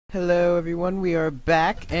Hello everyone, we are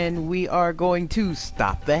back and we are going to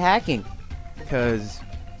stop the hacking. Because,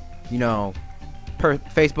 you know,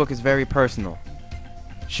 Facebook is very personal.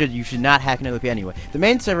 You should not hack another people anyway. The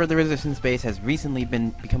main server of the Resistance base has recently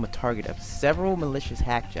become a target of several malicious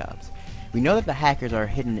hack jobs. We know that the hackers are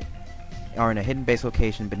in a hidden base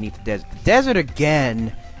location beneath the desert. The desert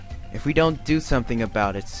again! If we don't do something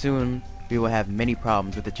about it soon, we will have many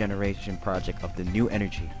problems with the generation project of the new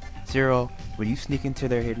energy. Zero, will you sneak into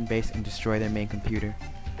their hidden base and destroy their main computer?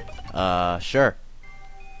 Sure.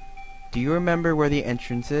 Do you remember where the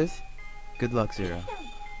entrance is? Good luck, Zero.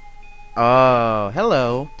 Oh,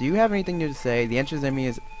 hello. Do you have anything new to say? The entrance enemy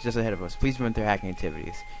is just ahead of us. Please prevent their hacking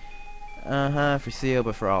activities. For Seal,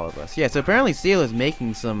 but for all of us. Yeah, so apparently Seal is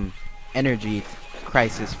making some energy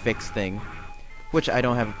crisis fix thing, which I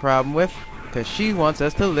don't have a problem with, because she wants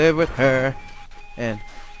us to live with her. And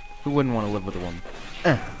who wouldn't want to live with a woman?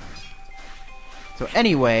 So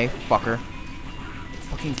anyway, fucker.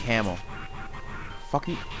 Fucking camel.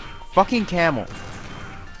 Fucking camel.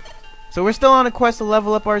 So we're still on a quest to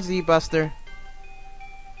level up our Z-Buster.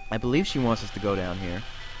 I believe she wants us to go down here.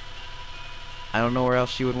 I don't know where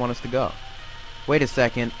else she would want us to go. Wait a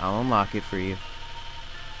second, I'll unlock it for you.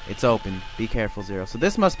 It's open. Be careful, Zero. So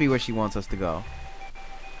this must be where she wants us to go.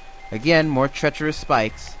 Again, more treacherous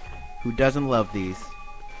spikes. Who doesn't love these?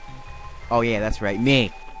 Oh yeah, that's right,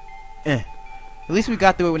 me. At least we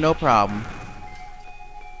got through it with no problem.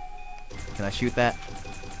 Can I shoot that?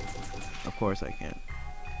 Of course I can.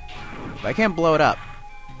 But I can't blow it up.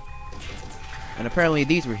 And apparently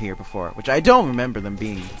these were here before, which I don't remember them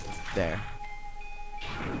being there.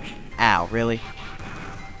 Ow, really?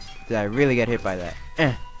 Did I really get hit by that?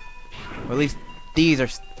 Or at least these are...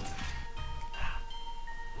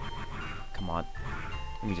 Come on.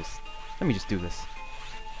 Let me just do this.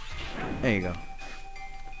 There you go.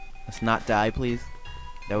 Let's not die, please.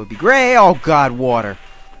 That would be great. Oh God, water.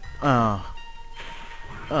 Oh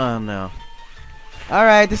no.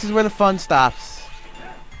 Alright, this is where the fun stops.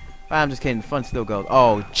 I'm just kidding, the fun still goes.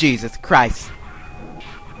 Oh, Jesus Christ.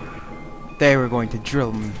 They were going to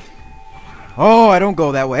drill me. Oh, I don't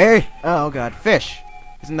go that way. Oh God, fish.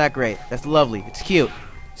 Isn't that great? That's lovely. It's cute.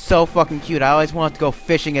 So fucking cute. I always wanted to go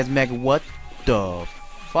fishing as Mega. What the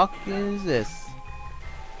fuck is this?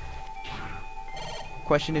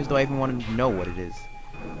 Question is, do I even want to know what it is?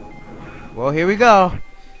 Well, here we go.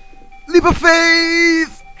 Leap of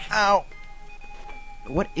faith! Ow.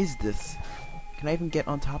 What is this? Can I even get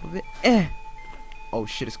on top of it? Oh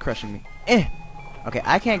shit, it's crushing me. Okay,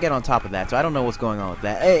 I can't get on top of that, so I don't know what's going on with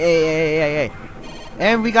that. Hey.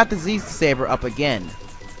 And we got the Z-Saber up again.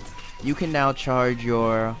 You can now charge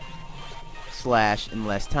your slash in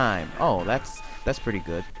less time. Oh, that's pretty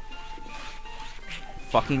good.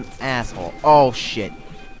 Fucking asshole. Oh shit.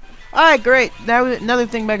 Alright, great. Now another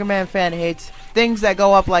thing Mega Man fan hates. Things that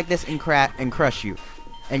go up like this and crush you.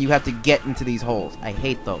 And you have to get into these holes. I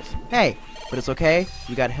hate those. Hey, but it's okay.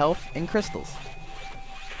 We got health and crystals.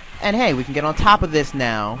 And hey, we can get on top of this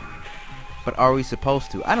now. But are we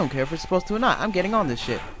supposed to? I don't care if we're supposed to or not. I'm getting on this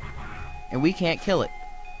shit. And we can't kill it.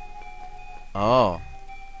 Oh.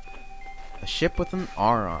 A ship with an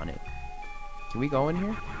R on it. Can we go in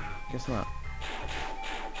here? Guess not.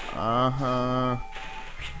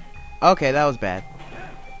 Okay, that was bad.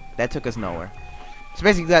 That took us nowhere. So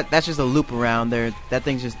basically that's just a loop around there. That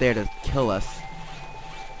thing's just there to kill us.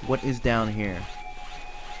 What is down here?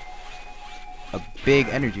 A big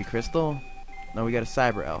energy crystal? No, we got a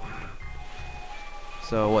cyber elf.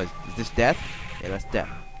 So what? Is this death? Yeah, that's death.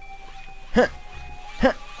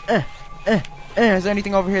 Is there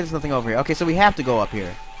anything over here? There's nothing over here. Okay, so we have to go up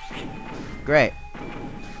here. Great.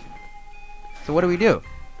 So what do we do?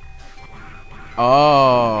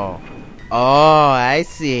 Oh, I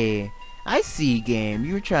see. I see, game.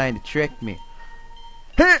 You were trying to trick me.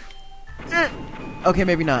 Okay,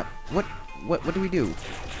 maybe not. What do we do?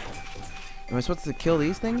 Am I supposed to kill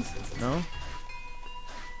these things? No?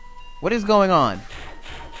 What is going on?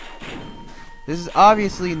 This is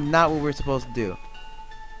obviously not what we're supposed to do.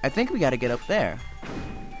 I think we gotta get up there.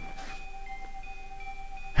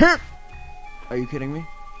 Are you kidding me?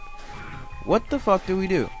 What the fuck do we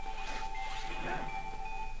do?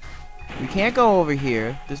 We can't go over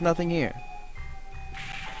here. There's nothing here.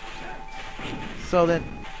 So then...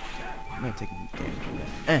 I'm not taking damage from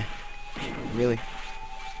that. Really?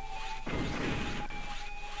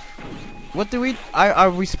 What do we...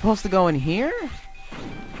 Are we supposed to go in here?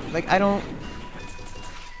 Like, I don't...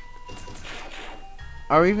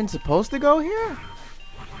 Are we even supposed to go here?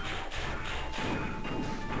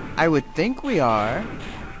 I would think we are.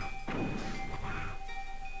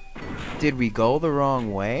 Did we go the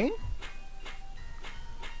wrong way?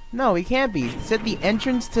 No, we can't be. It said the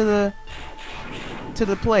entrance to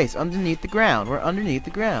the place underneath the ground. We're underneath the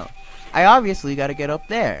ground. I obviously gotta get up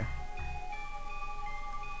there.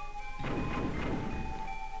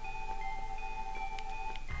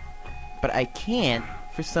 But I can't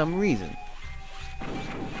for some reason.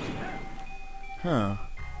 Huh.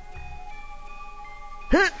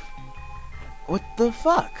 What the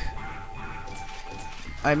fuck?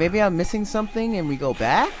 Alright, maybe I'm missing something and we go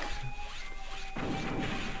back?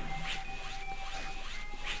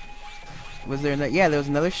 Was there yeah, there was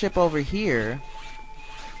another ship over here.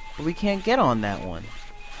 But we can't get on that one.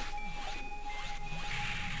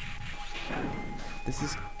 This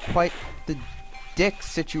is quite the dick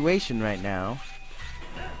situation right now.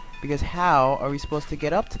 Because how are we supposed to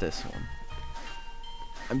get up to this one?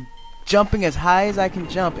 I'm jumping as high as I can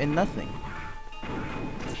jump and nothing.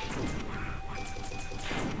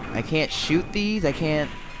 I can't shoot these, I can't...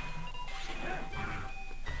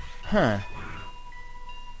 Huh.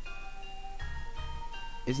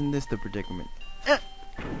 Isn't this the predicament?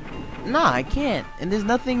 Nah, I can't. And there's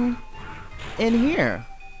nothing in here.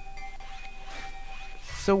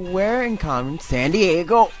 So where in common? San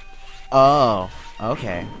Diego! Oh,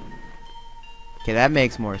 okay. Okay, that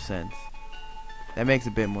makes more sense. That makes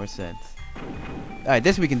a bit more sense. Alright,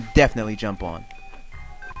 this we can definitely jump on.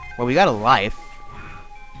 Well, we got a life.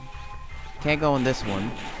 Can't go in this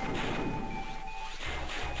one.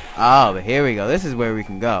 Oh, but here we go. This is where we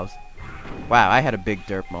can go. Wow, I had a big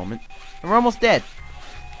derp moment. And we're almost dead.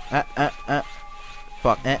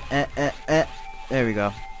 Fuck. There we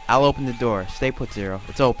go. I'll open the door. Stay put, Zero.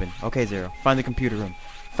 It's open. Okay, Zero. Find the computer room.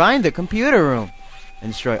 Find the computer room!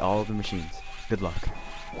 And destroy all of the machines. Good luck.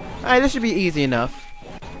 Alright, this should be easy enough.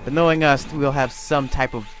 But knowing us, we'll have some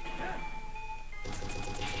type of...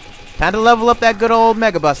 Time to level up that good old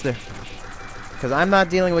Mega Buster. Because I'm not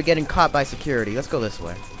dealing with getting caught by security. Let's go this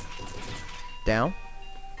way. Down.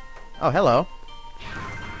 Oh, hello.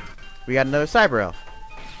 We got another Cyber Elf.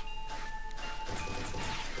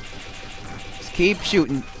 Just keep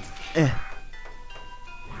shooting.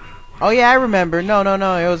 Oh yeah, I remember. No.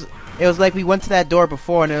 It was like we went to that door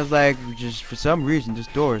before and it was like, just for some reason, this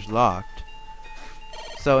door is locked.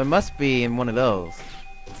 So it must be in one of those.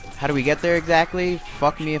 How do we get there exactly?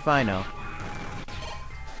 Fuck me if I know.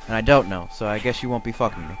 And I don't know, so I guess you won't be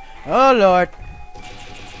fucking me. Oh lord!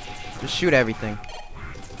 Just shoot everything.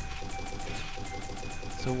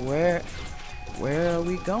 So where are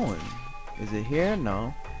we going? Is it here?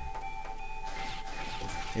 No.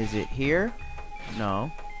 Is it here?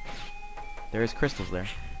 No. There's crystals there.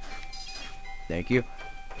 Thank you.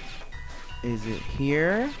 Is it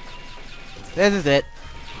here? This is it.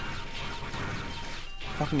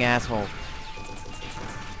 Fucking asshole.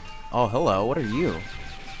 Oh, hello. What are you?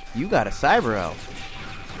 You got a Cyber Elf.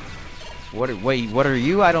 Wait, what are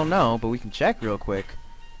you? I don't know, but we can check real quick.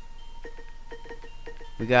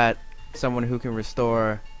 We got someone who can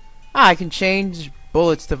restore... I can change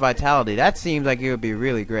bullets to vitality. That seems like it would be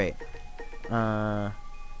really great. I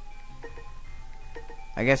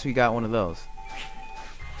guess we got one of those.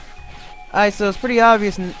 Alright, so it's pretty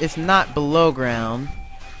obvious it's not below ground.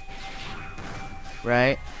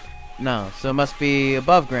 Right? No, so it must be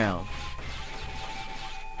above ground.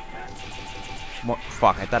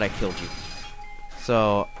 Fuck, I thought I killed you.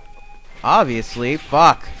 So, obviously,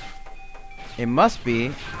 fuck. It must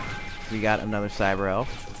be. We got another Cyber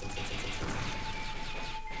Elf.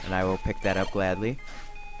 And I will pick that up gladly.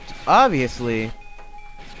 Obviously,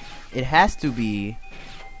 it has to be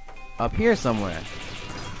up here somewhere.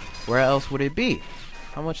 Where else would it be?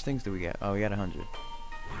 How much things do we get? Oh, we got 100.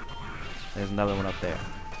 There's another one up there.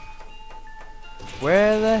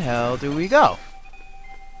 Where the hell do we go?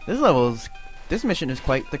 This mission is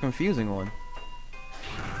quite the confusing one.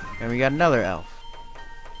 And we got another elf.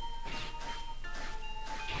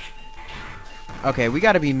 Okay, we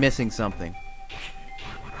gotta be missing something.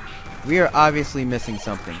 We are obviously missing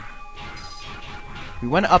something. We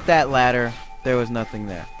went up that ladder, there was nothing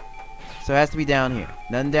there. So it has to be down here.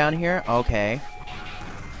 None down here? Okay.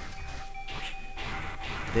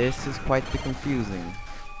 This is quite the confusing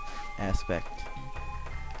aspect.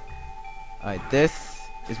 Alright, this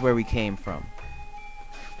is where we came from.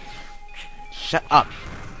 Shut up!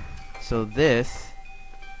 So this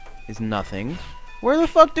is nothing. Where the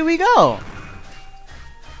fuck do we go?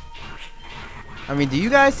 I mean, do you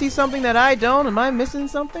guys see something that I don't? Am I missing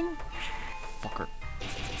something? Fucker.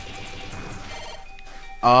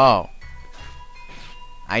 Oh.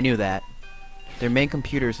 I knew that. Their main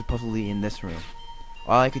computer is supposedly in this room.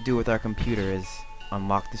 All I could do with our computer is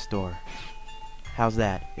unlock this door. How's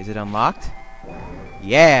that? Is it unlocked?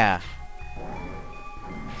 Yeah!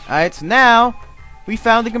 Alright, so now We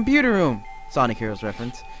found the computer room. Sonic Heroes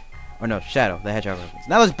reference. Or no, Shadow the Hedgehog reference.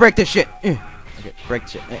 Now let's break this shit. Okay, break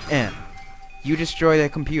the shit. You destroy the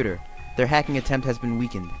computer. Their hacking attempt has been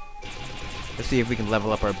weakened. Let's see if we can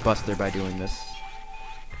level up our Buster by doing this.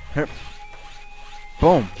 Herp.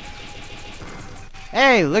 Boom.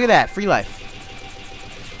 Hey, look at that. Free life.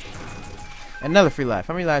 Another free life.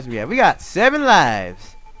 How many lives do we have? We got 7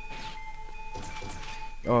 lives.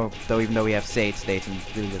 Oh, even though we have saved states, and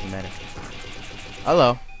it really doesn't matter.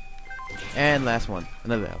 Hello. And last one.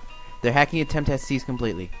 Another elf. Their hacking attempt has ceased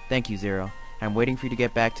completely. Thank you, Zero. I'm waiting for you to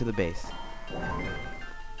get back to the base.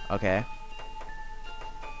 Okay.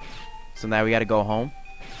 So now we gotta go home.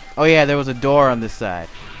 Oh yeah, there was a door on this side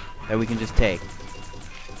that we can just take.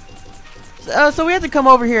 So we had to come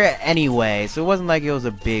over here anyway, so it wasn't like it was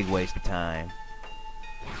a big waste of time.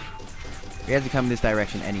 We had to come this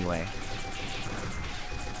direction anyway.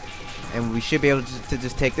 And we should be able to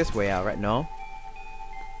just take this way out, right? No?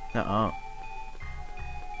 Uh-uh.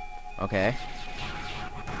 Okay.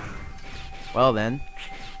 Well then.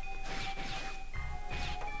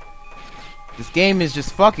 This game is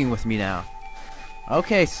just fucking with me now.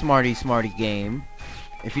 Okay, smarty game.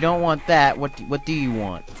 If you don't want that, what do you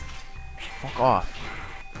want? Fuck off.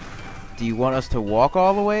 Do you want us to walk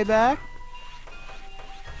all the way back?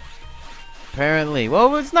 Apparently.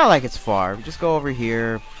 Well, it's not like it's far. Just go over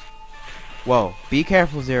here. Whoa. Be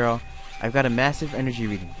careful, Zero. I've got a massive energy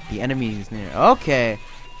reading. The enemy is near. Okay.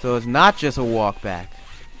 So it's not just a walk back.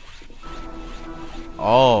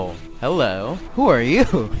 Oh. Hello. Who are you?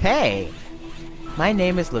 Hey. My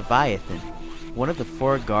name is Leviathan, one of the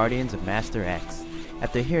 4 guardians of Master X.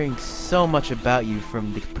 After hearing so much about you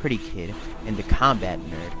from the pretty kid and the combat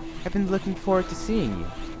nerd, I've been looking forward to seeing you.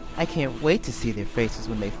 I can't wait to see their faces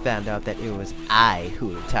when they found out that it was I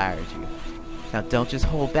who retired you. Now don't just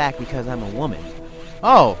hold back because I'm a woman.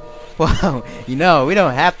 Oh, well, you know, we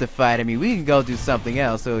don't have to fight. I mean, we can go do something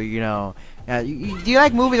else, so, you know. Do you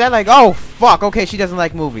like movies? I like, oh, fuck, okay, she doesn't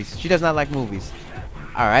like movies. She does not like movies.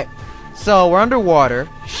 Alright, so we're underwater,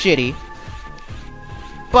 shitty.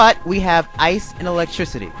 But we have ice and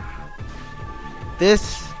electricity.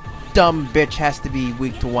 This dumb bitch has to be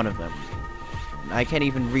weak to one of them. I can't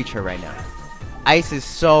even reach her right now. Ice is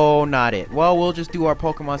so not it. Well, we'll just do our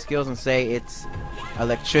Pokemon skills and say it's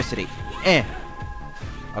electricity.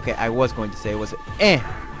 Okay, I was going to say it was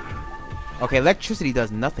Okay, electricity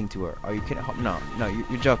does nothing to her. Are you kidding? No,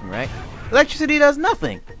 you're joking, right? Electricity does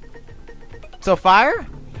nothing. So fire?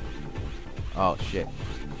 Oh shit.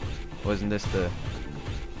 Wasn't this the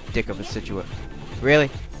dick of a situation? Really?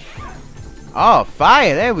 Oh,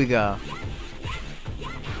 fire! There we go.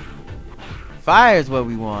 Fire is what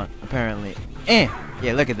we want, apparently. Yeah,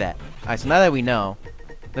 look at that. Alright, so now that we know,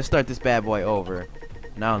 let's start this bad boy over.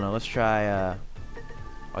 And I don't know, let's try,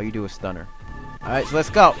 all you do is stunner. Alright, so let's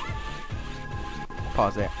go.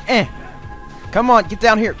 Pause there. Come on, get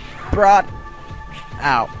down here, broad.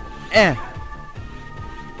 Ow.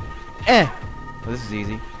 Well, this is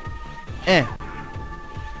easy.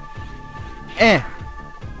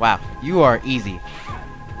 Wow, you are easy.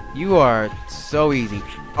 You are so easy.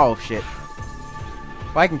 Oh, shit.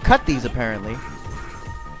 Well, I can cut these, apparently.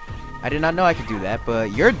 I did not know I could do that,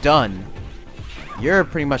 but you're done. You're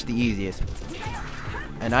pretty much the easiest.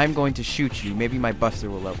 And I'm going to shoot you. Maybe my Buster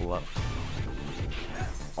will level up.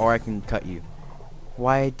 Or I can cut you.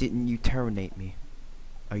 Why didn't you terminate me?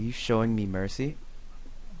 Are you showing me mercy?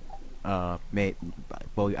 Well,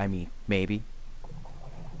 I mean, maybe.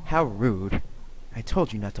 How rude. I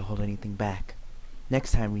told you not to hold anything back.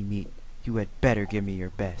 Next time we meet, you had better give me your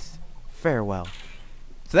best. Farewell.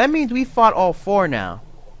 So that means we fought all 4 now.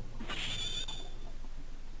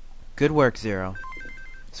 Good work, Zero.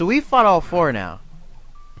 So we fought all 4 now.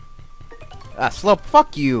 Slope,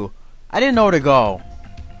 fuck you. I didn't know where to go.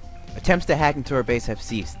 Attempts to hack into our base have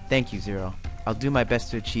ceased. Thank you, Zero. I'll do my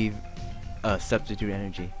best to achieve substitute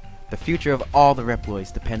energy. The future of all the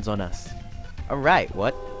Reploids depends on us. Alright,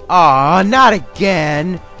 what? Aw, not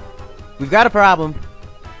again! We've got a problem.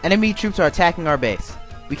 Enemy troops are attacking our base.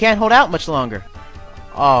 We can't hold out much longer.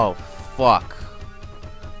 Oh, fuck.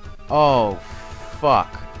 Oh,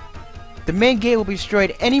 fuck. The main gate will be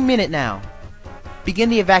destroyed any minute now. Begin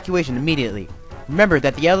the evacuation immediately. Remember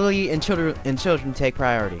that the elderly and children take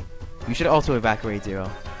priority. You should also evacuate,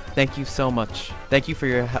 Zero. Thank you so much. Thank you for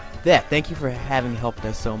your help. Thank you for having helped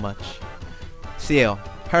us so much. Seal,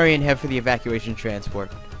 hurry and head for the evacuation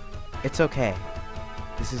transport. It's okay.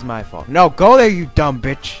 This is my fault. No, go there, you dumb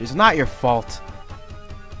bitch. It's not your fault.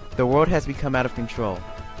 The world has become out of control.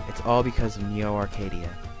 It's all because of Neo Arcadia.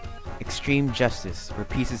 Extreme justice, where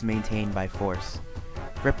peace is maintained by force.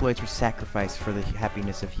 Reploids were sacrificed for the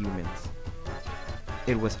happiness of humans.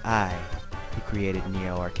 It was I who created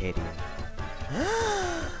Neo Arcadia.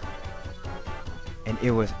 And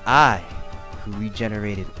it was I who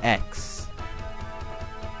regenerated X.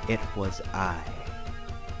 It was I.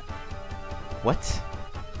 What?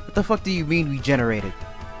 What the fuck do you mean regenerated?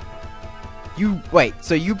 Wait,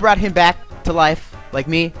 so you brought him back to life, like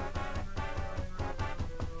me?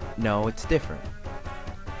 No, it's different.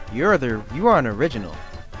 You are an original.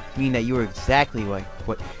 Meaning that you are exactly like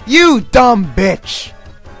what— You dumb bitch!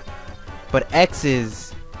 But X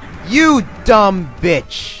is— You dumb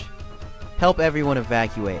bitch! Help everyone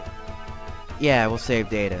evacuate. Yeah, we'll save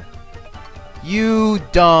data. You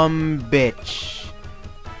dumb bitch.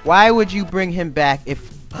 Why would you bring him back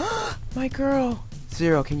if— My girl!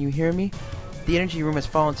 Zero, can you hear me? The energy room has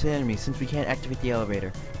fallen to the enemy since we can't activate the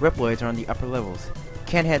elevator. Reploids are on the upper levels.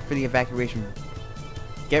 Can't head for the evacuation.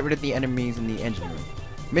 Get rid of the enemies in the engine room.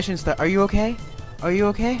 Mission start. Are you okay? Are you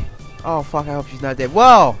okay? Oh fuck, I hope she's not dead.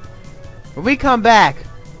 Whoa! When we come back,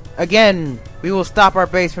 again, we will stop our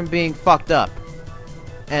base from being fucked up.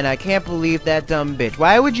 And I can't believe that dumb bitch.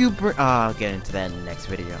 Why would you bring— I'll get into that in the next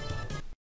video.